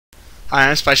Hi,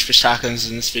 I'm Spicefish Tacos,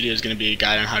 and this video is going to be a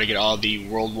guide on how to get all the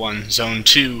World 1 Zone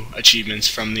 2 achievements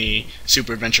from the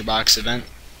Super Adventure Box event.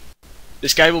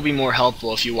 This guide will be more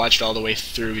helpful if you watched all the way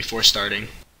through before starting.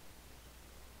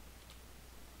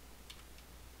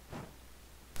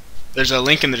 There's a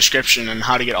link in the description on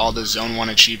how to get all the Zone 1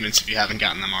 achievements if you haven't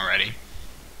gotten them already.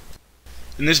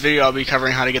 In this video I'll be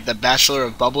covering how to get the Bachelor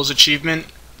of Bubbles achievement,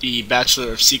 the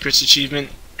Bachelor of Secrets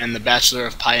achievement, and the Bachelor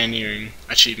of Pioneering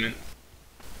achievement.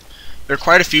 There are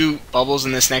quite a few bubbles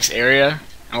in this next area,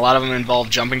 and a lot of them involve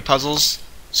jumping puzzles,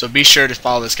 so be sure to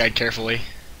follow this guide carefully.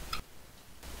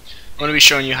 I'm going to be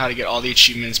showing you how to get all the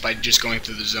achievements by just going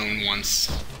through the zone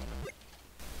once.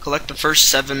 Collect the first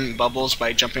 7 bubbles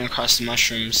by jumping across the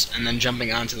mushrooms and then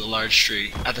jumping onto the large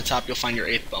tree. At the top you'll find your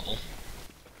 8th bubble.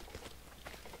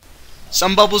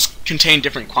 Some bubbles contain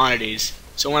different quantities,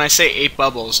 so when I say 8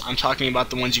 bubbles, I'm talking about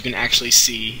the ones you can actually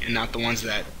see and not the ones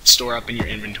that store up in your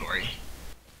inventory.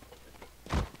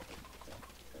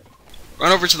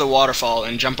 Run over to the waterfall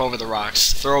and jump over the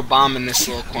rocks. Throw a bomb in this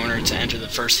little corner to enter the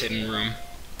first hidden room.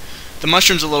 The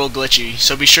mushroom's a little glitchy,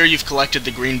 so be sure you've collected the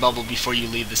green bubble before you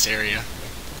leave this area.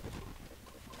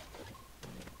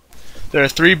 There are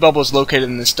 3 bubbles located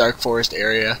in this dark forest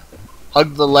area.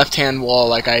 Hug the left-hand wall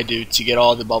like I do to get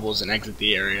all the bubbles and exit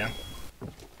the area.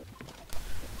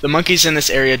 The monkeys in this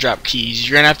area drop keys.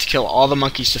 You're going to have to kill all the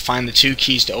monkeys to find the 2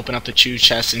 keys to open up the 2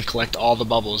 chests and collect all the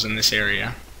bubbles in this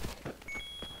area.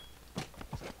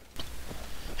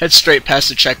 Head straight past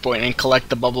the checkpoint and collect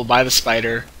the bubble by the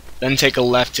spider, then take a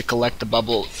left to collect the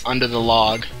bubble under the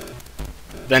log,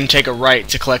 then take a right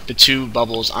to collect the 2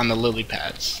 bubbles on the lily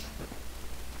pads.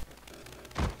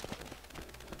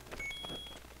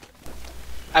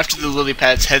 After the lily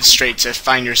pads, head straight to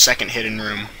find your second hidden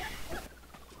room.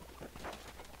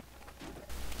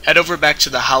 Head over back to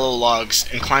the hollow logs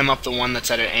and climb up the one that's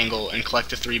at an angle and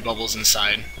collect the 3 bubbles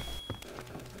inside.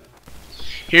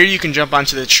 Here you can jump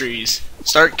onto the trees.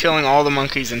 Start killing all the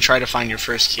monkeys and try to find your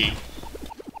first key.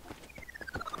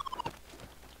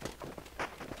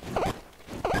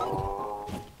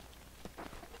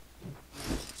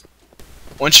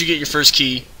 Once you get your first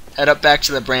key, head up back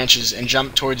to the branches and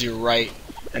jump towards your right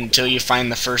until you find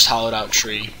the first hollowed out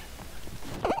tree.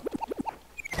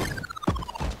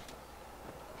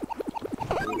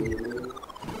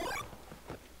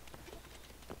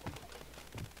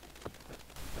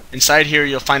 Inside here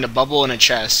you'll find a bubble and a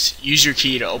chest. Use your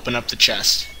key to open up the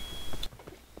chest.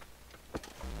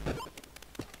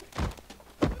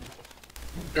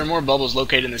 There are more bubbles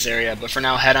located in this area, but for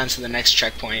now head on to the next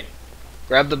checkpoint.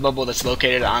 Grab the bubble that's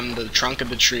located on the trunk of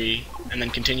the tree, and then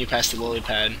continue past the lily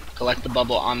pad. Collect the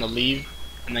bubble on the leaf,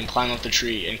 and then climb up the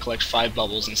tree and collect 5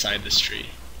 bubbles inside this tree.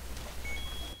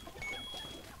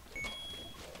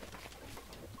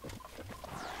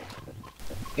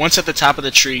 Once at the top of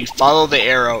the tree, follow the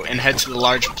arrow and head to the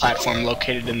large platform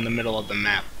located in the middle of the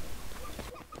map.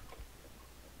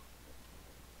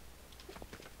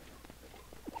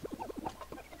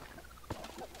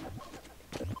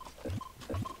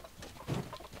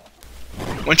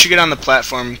 Once you get on the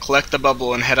platform, collect the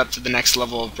bubble and head up to the next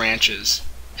level of branches.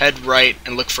 Head right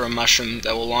and look for a mushroom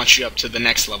that will launch you up to the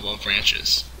next level of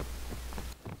branches.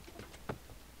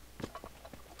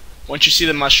 Once you see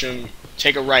the mushroom,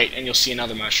 take a right and you'll see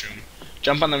another mushroom.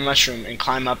 Jump on the mushroom and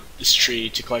climb up this tree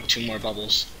to collect 2 more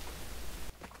bubbles.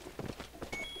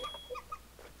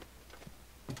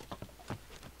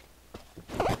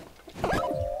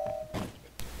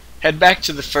 Head back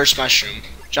to the first mushroom.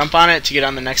 Jump on it to get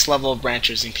on the next level of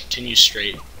branches and continue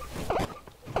straight.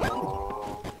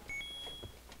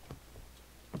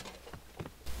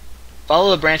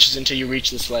 Follow the branches until you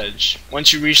reach this ledge.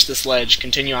 Once you reach this ledge,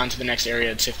 continue on to the next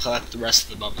area to collect the rest of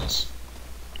the bubbles.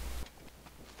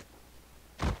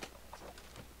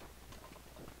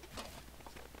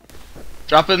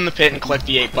 Drop it in the pit and collect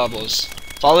the 8 bubbles.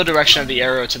 Follow the direction of the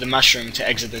arrow to the mushroom to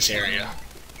exit this area.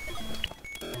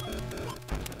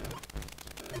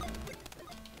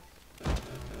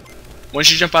 Once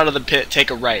you jump out of the pit, take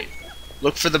a right.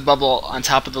 Look for the bubble on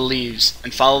top of the leaves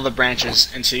and follow the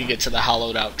branches until you get to the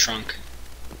hollowed out trunk.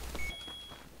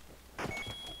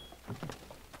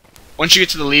 Once you get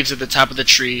to the leaves at the top of the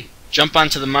tree, jump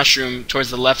onto the mushroom towards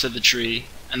the left of the tree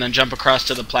and then jump across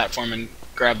to the platform and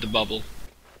grab the bubble.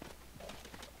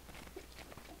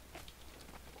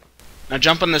 Now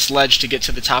jump on this ledge to get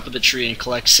to the top of the tree and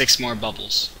collect 6 more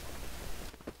bubbles.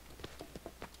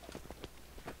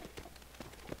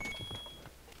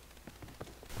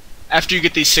 After you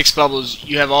get these 6 bubbles,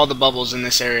 you have all the bubbles in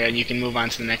this area and you can move on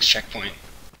to the next checkpoint.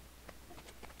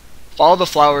 Follow the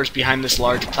flowers behind this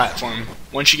large platform.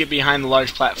 Once you get behind the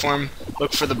large platform,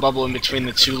 look for the bubble in between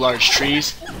the 2 large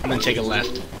trees, and then take a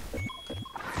left.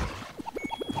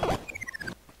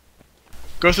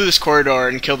 Go through this corridor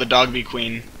and kill the dog bee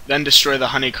queen, then destroy the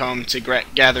honeycomb to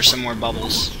gather some more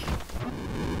bubbles.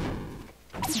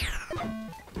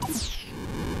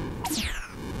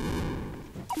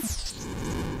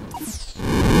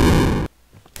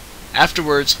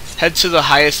 Afterwards, head to the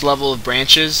highest level of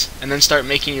branches, and then start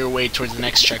making your way towards the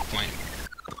next checkpoint.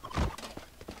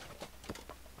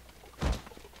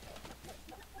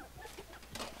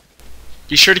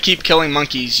 Be sure to keep killing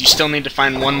monkeys. You still need to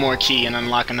find one more key and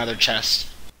unlock another chest.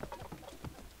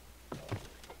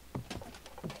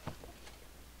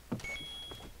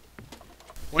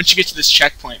 Once you get to this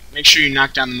checkpoint, make sure you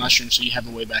knock down the mushroom so you have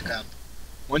a way back up.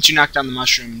 Once you knock down the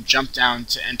mushroom, jump down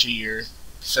to enter your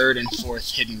third and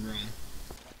fourth hidden room.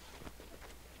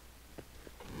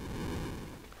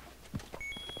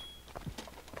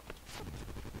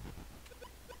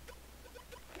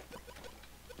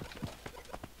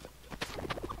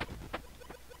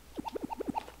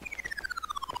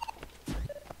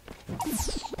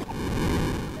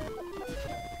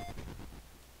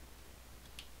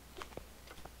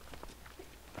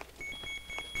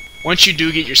 Once you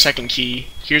do get your second key,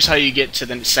 here's how you get to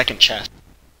the second chest.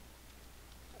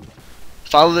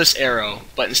 Follow this arrow,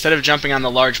 but instead of jumping on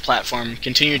the large platform,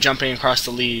 continue jumping across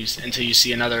the leaves until you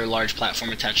see another large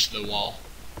platform attached to the wall.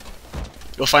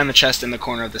 You'll find the chest in the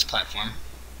corner of this platform.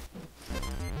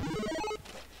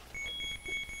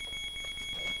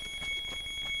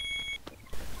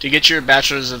 To get your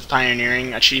Bachelors of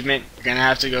Pioneering achievement, you're going to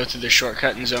have to go through the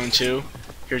shortcut in Zone 2.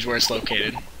 Here's where it's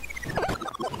located.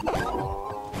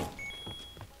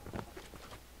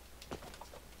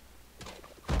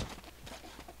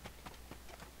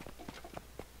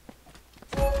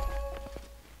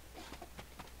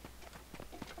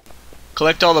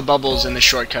 Collect all the bubbles in the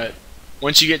shortcut.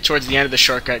 Once you get towards the end of the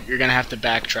shortcut, you're going to have to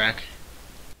backtrack.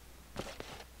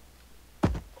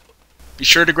 Be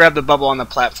sure to grab the bubble on the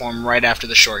platform right after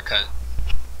the shortcut.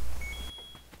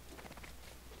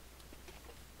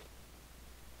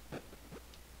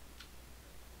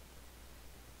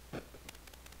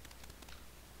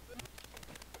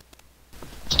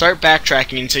 Start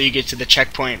backtracking until you get to the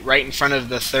checkpoint right in front of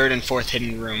the third and fourth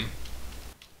hidden room.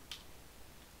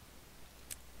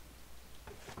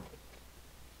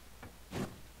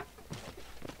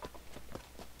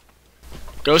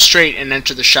 Go straight and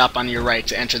enter the shop on your right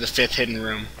to enter the fifth hidden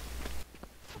room.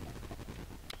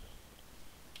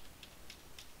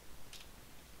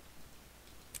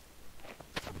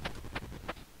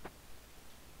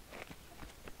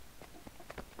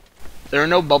 There are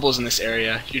no bubbles in this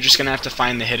area, you're just going to have to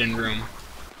find the hidden room.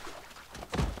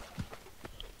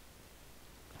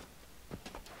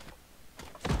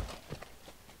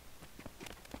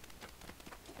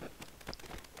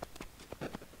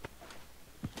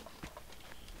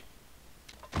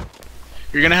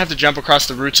 You're going to have to jump across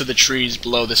the roots of the trees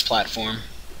below this platform.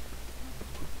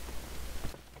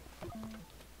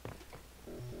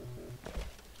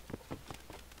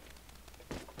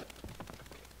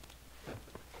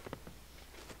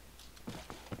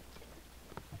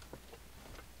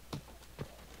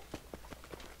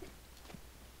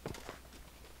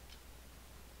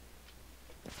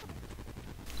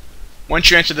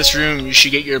 Once you enter this room, you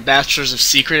should get your Bachelors of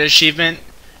Secret achievement,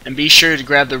 and be sure to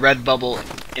grab the red bubble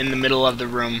in the middle of the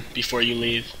room before you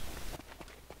leave.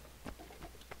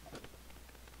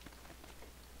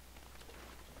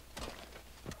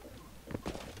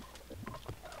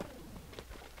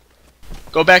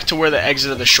 Go back to where the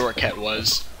exit of the shortcut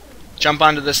was. Jump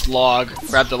onto this log,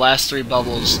 grab the last 3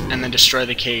 bubbles, and then destroy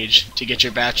the cage to get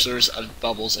your Bachelors of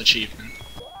Bubbles achievement.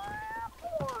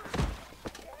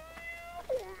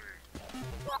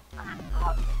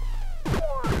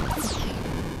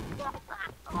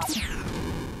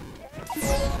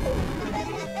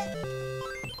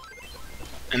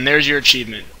 And there's your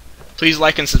achievement. Please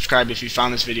like and subscribe if you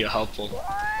found this video helpful.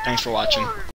 Thanks for watching.